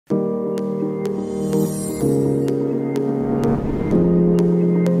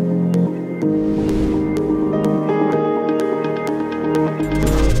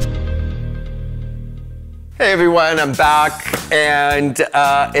everyone, I'm back, and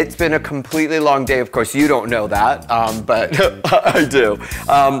it's been a completely long day. Of course, you don't know that, but I do.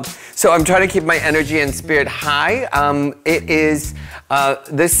 So I'm trying to keep my energy and spirit high.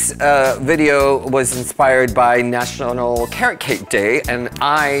 This video was inspired by National Carrot Cake Day, and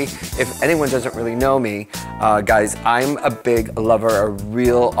if anyone doesn't really know me, guys, I'm a big lover of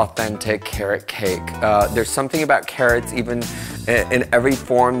real, authentic carrot cake. There's something about carrots, even in every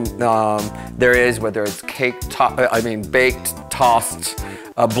form there is, whether it's baked, tossed,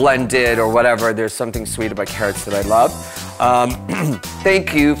 blended, or whatever. There's something sweet about carrots that I love.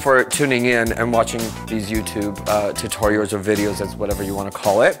 Thank you for tuning in and watching these YouTube tutorials or videos, as whatever you want to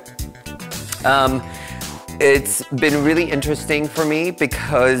call it. It's been really interesting for me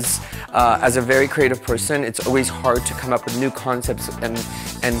because as a very creative person, it's always hard to come up with new concepts and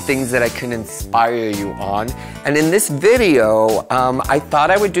things that I can inspire you on. And in this video, I thought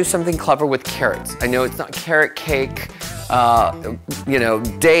I would do something clever with carrots. I know it's not carrot cake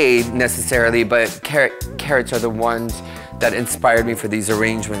day necessarily, but carrots are the ones that inspired me for these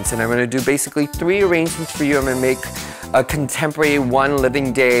arrangements. And I'm gonna do basically 3 arrangements for you. I'm gonna make a contemporary one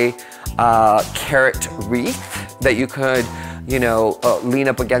living day carrot wreath that you could, lean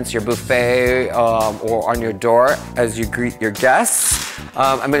up against your buffet or on your door as you greet your guests.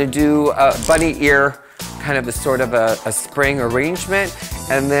 I'm gonna do a bunny ear, kind of a sort of a spring arrangement.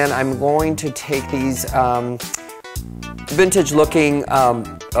 And then I'm going to take these vintage looking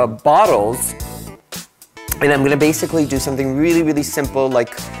bottles, and I'm gonna basically do something really, really simple,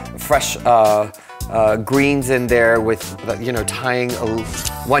 like fresh greens in there with, tying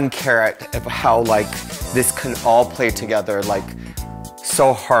one carrot, of how this can all play together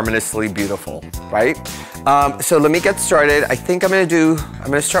so harmoniously beautiful, right? So let me get started. I think I'm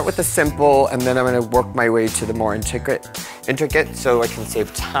gonna start with the simple, and then I'm gonna work my way to the more intricate so I can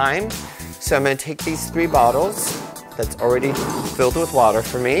save time. So I'm gonna take these 3 bottles that's already filled with water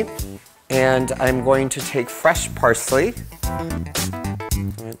for me, and I'm going to take fresh parsley. I'm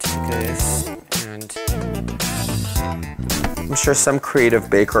gonna take this, and I'm sure some creative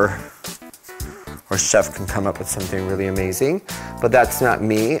baker or chef can come up with something really amazing, but that's not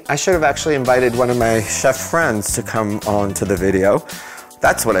me. I should have actually invited one of my chef friends to come on to the video.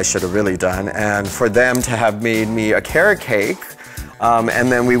 That's what I should have really done, and for them to have made me a carrot cake,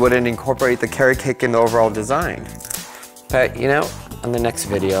 and then we wouldn't incorporate the carrot cake in the overall design. But on the next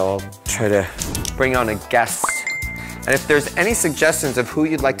video, I'll try to bring on a guest. And if there's any suggestions of who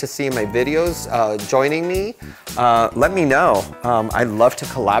you'd like to see in my videos joining me, let me know. I'd love to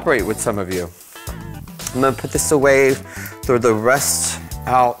collaborate with some of you. I'm gonna put this away, throw the rest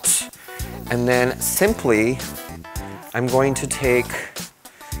out, and then simply, I'm going to take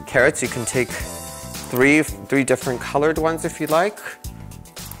carrots. You can take three different colored ones if you like.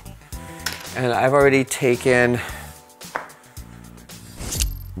 And I've already taken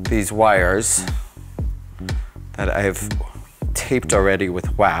these wires that I've taped already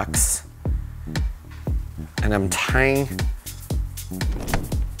with wax, and I'm tying,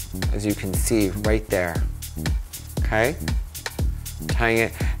 as you can see right there, okay? Tying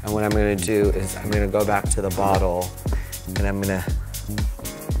it, and what I'm gonna do is I'm gonna go back to the bottle, and I'm gonna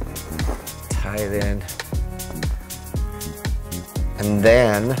tie it in, and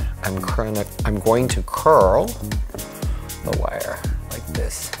then I'm going to curl the wire like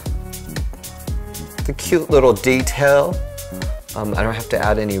this. It's a cute little detail. I don't have to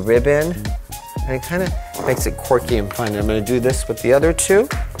add any ribbon, and it kind of makes it quirky and fun. I'm going to do this with the other 2.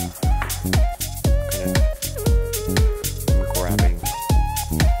 I'm grabbing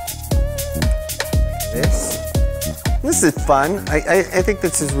this. This is fun. I think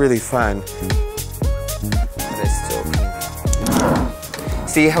this is really fun. But I still can.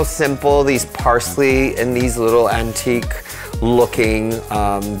 See how simple these parsley and these little antique looking,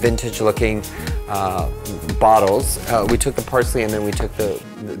 vintage looking bottles. We took the parsley, and then we took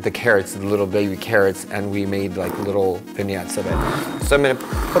the carrots, the little baby carrots, and we made little vignettes of it. So I'm gonna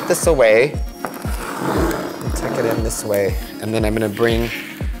put this away and tuck it in this way, and then I'm gonna bring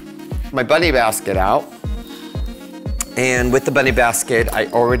my bunny basket out. And with the bunny basket, I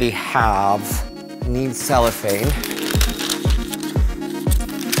already need cellophane.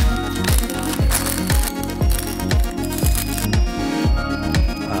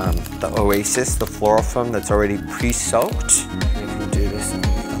 The Oasis, the floral foam that's already pre-soaked. You can do this.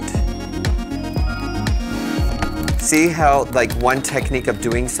 See how one technique of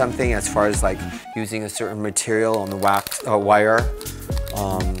doing something, as far as using a certain material on the wax on wire,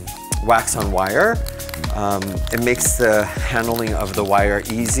 it makes the handling of the wire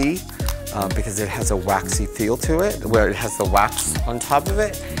easy. because it has a waxy feel to it, where it has the wax on top of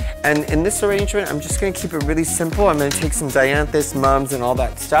it. And in this arrangement, I'm just gonna keep it really simple. I'm gonna take some dianthus, mums, and all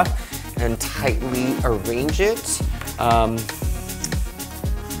that stuff and tightly arrange it. I'm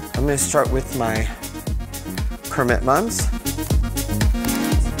gonna start with my Kermit mums.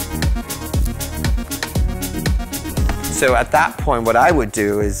 So at that point, what I would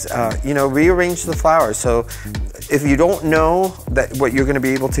do is, you know, rearrange the flower. So if you don't know that what you're gonna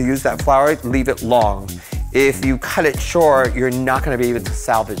be able to use that flower, leave it long. If you cut it short, you're not gonna be able to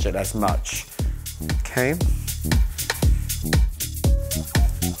salvage it as much, okay?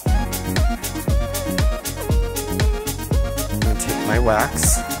 I'm gonna take my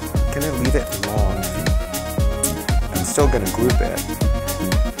wax, I'm gonna leave it long. I'm still gonna group it.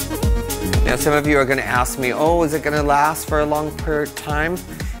 Now some of you are gonna ask me, oh, is it gonna last for a long period of time?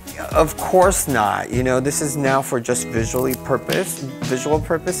 Of course not. You know, this is now for just visual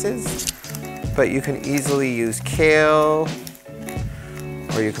purposes, but you can easily use kale,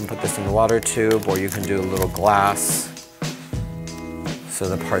 or you can put this in a water tube, or you can do a little glass so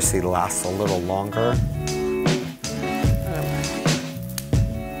the parsley lasts a little longer.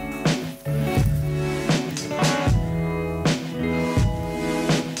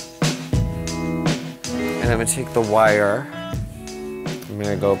 And I'm gonna take the wire, I'm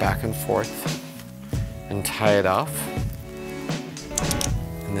gonna go back and forth and tie it off.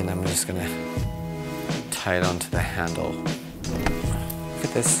 And then I'm just gonna tie it onto the handle. Look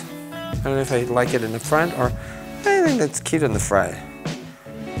at this. I don't know if I like it in the front, or I think that's cute in the front.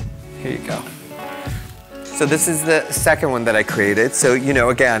 Here you go. So this is the second one that I created. So, you know,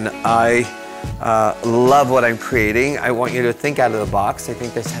 again, I love what I'm creating. I want you to think out of the box. I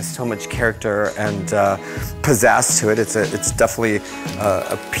think this has so much character and pizzazz to it. It's definitely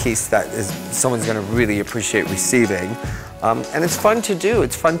a piece that someone's gonna really appreciate receiving. And it's fun to do.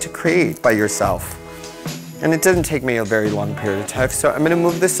 It's fun to create by yourself. And it doesn't take me a very long period of time. So I'm gonna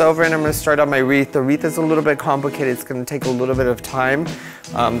move this over and I'm gonna start on my wreath. The wreath is a little bit complicated. It's gonna take a little bit of time,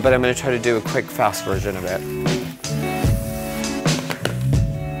 but I'm gonna try to do a quick, fast version of it.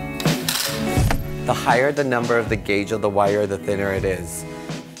 The higher the number of the gauge of the wire, the thinner it is.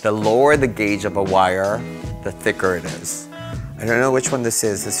 The lower the gauge of a wire, the thicker it is. I don't know which one this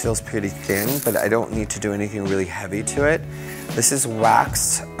is. This feels pretty thin, but I don't need to do anything really heavy to it. This is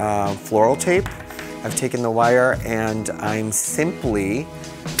waxed floral tape. I've taken the wire and I'm simply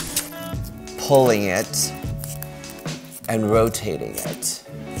pulling it and rotating it.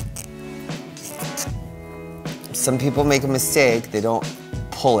 Some people make a mistake. They don't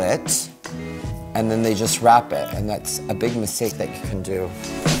pull it and then they just wrap it, and that's a big mistake that you can do.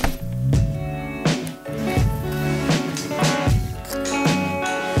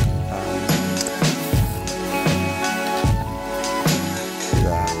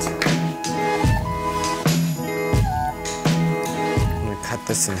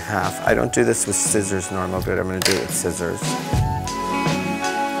 This in half. I don't do this with scissors normally, but I'm going to do it with scissors.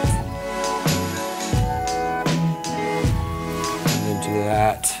 I'm going to do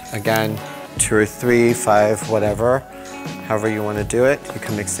that again, 2 or 3, 5, whatever, however you want to do it. You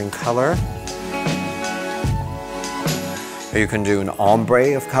can mix in color, or you can do an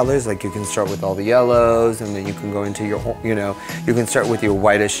ombre of colors. Like you can start with all the yellows, and then you can go into your, you know, you can start with your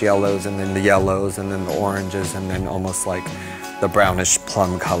whitish yellows, and then the yellows, and then the oranges, and then almost like the brownish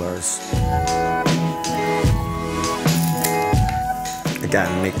plum colors.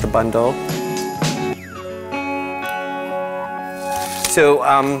 Again, make the bundle. So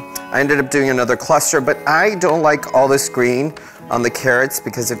I ended up doing another cluster, but I don't like all this green on the carrots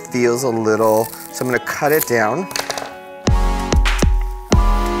because it feels a little, so I'm gonna cut it down.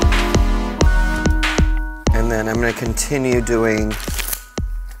 And then I'm gonna continue doing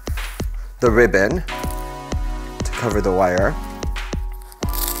the ribbon to cover the wire.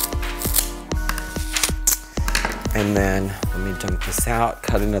 And then let me dump this out,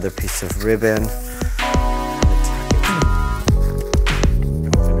 cut another piece of ribbon.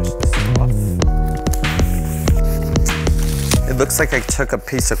 Finish this off. It looks like I took a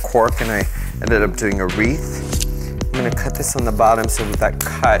piece of cork and I ended up doing a wreath. I'm gonna cut this on the bottom so that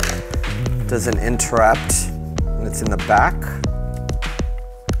cut doesn't interrupt when it's in the back.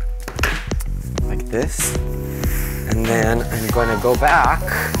 Like this. And then I'm gonna go back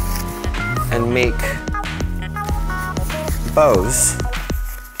and make bows.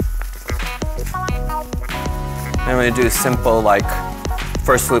 I'm going to do simple, like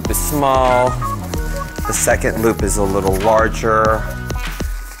first loop is small, the second loop is a little larger,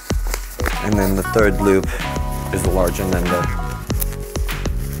 and then the third loop is larger than the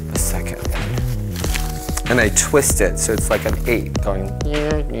second one. and I twist it so it's like an 8 going.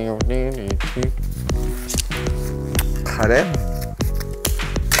 Cut it,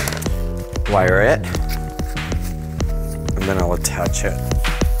 wire it, and then I'll attach it.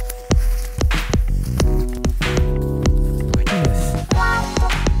 Like this.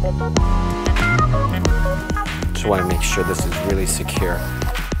 Just want to make sure this is really secure.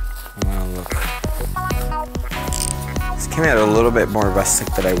 Well, look. This came out a little bit more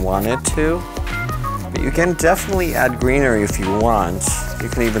rustic than I wanted to, but you can definitely add greenery if you want. You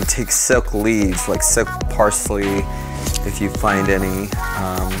can even take silk leaves, like silk parsley, if you find any.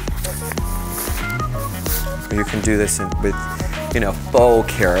 Or you can do this with, you know,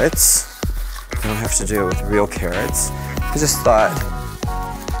 faux carrots. You don't have to do it with real carrots. I just thought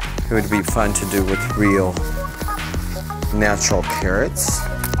it would be fun to do with real, natural carrots.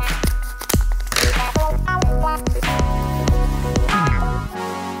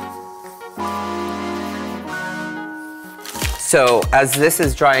 So as this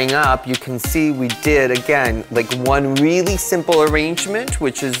is drying up, you can see we did, again, like one really simple arrangement,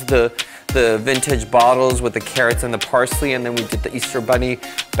 which is the vintage bottles with the carrots and the parsley, and then we did the Easter Bunny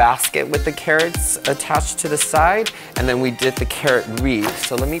basket with the carrots attached to the side, and then we did the carrot wreath.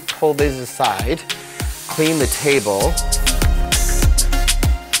 So let me pull these aside, clean the table.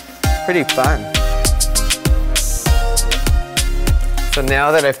 Pretty fun. So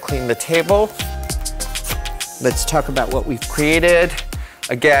now that I've cleaned the table, let's talk about what we've created.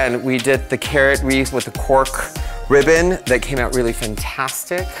 Again, we did the carrot wreath with the cork ribbon that came out really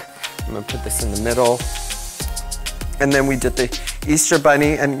fantastic. I'm gonna put this in the middle. And then we did the Easter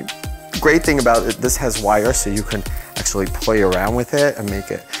Bunny, and the great thing about it, this has wire, so you can actually play around with it and make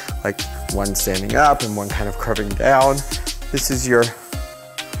it like one standing up and one kind of curving down. This is your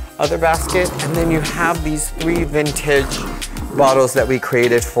other basket, and then you have these 3 vintage bottles that we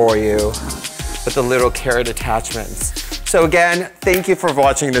created for you with the little carrot attachments. So again, thank you for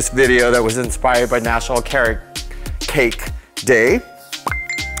watching this video that was inspired by National Carrot Cake Day.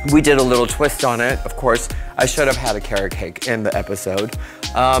 We did a little twist on it. Of course, I should have had a carrot cake in the episode.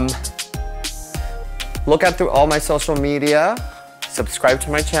 Look out through all my social media, subscribe to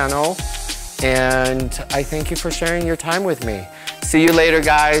my channel, and I thank you for sharing your time with me. See you later,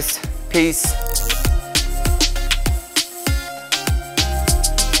 guys. Peace.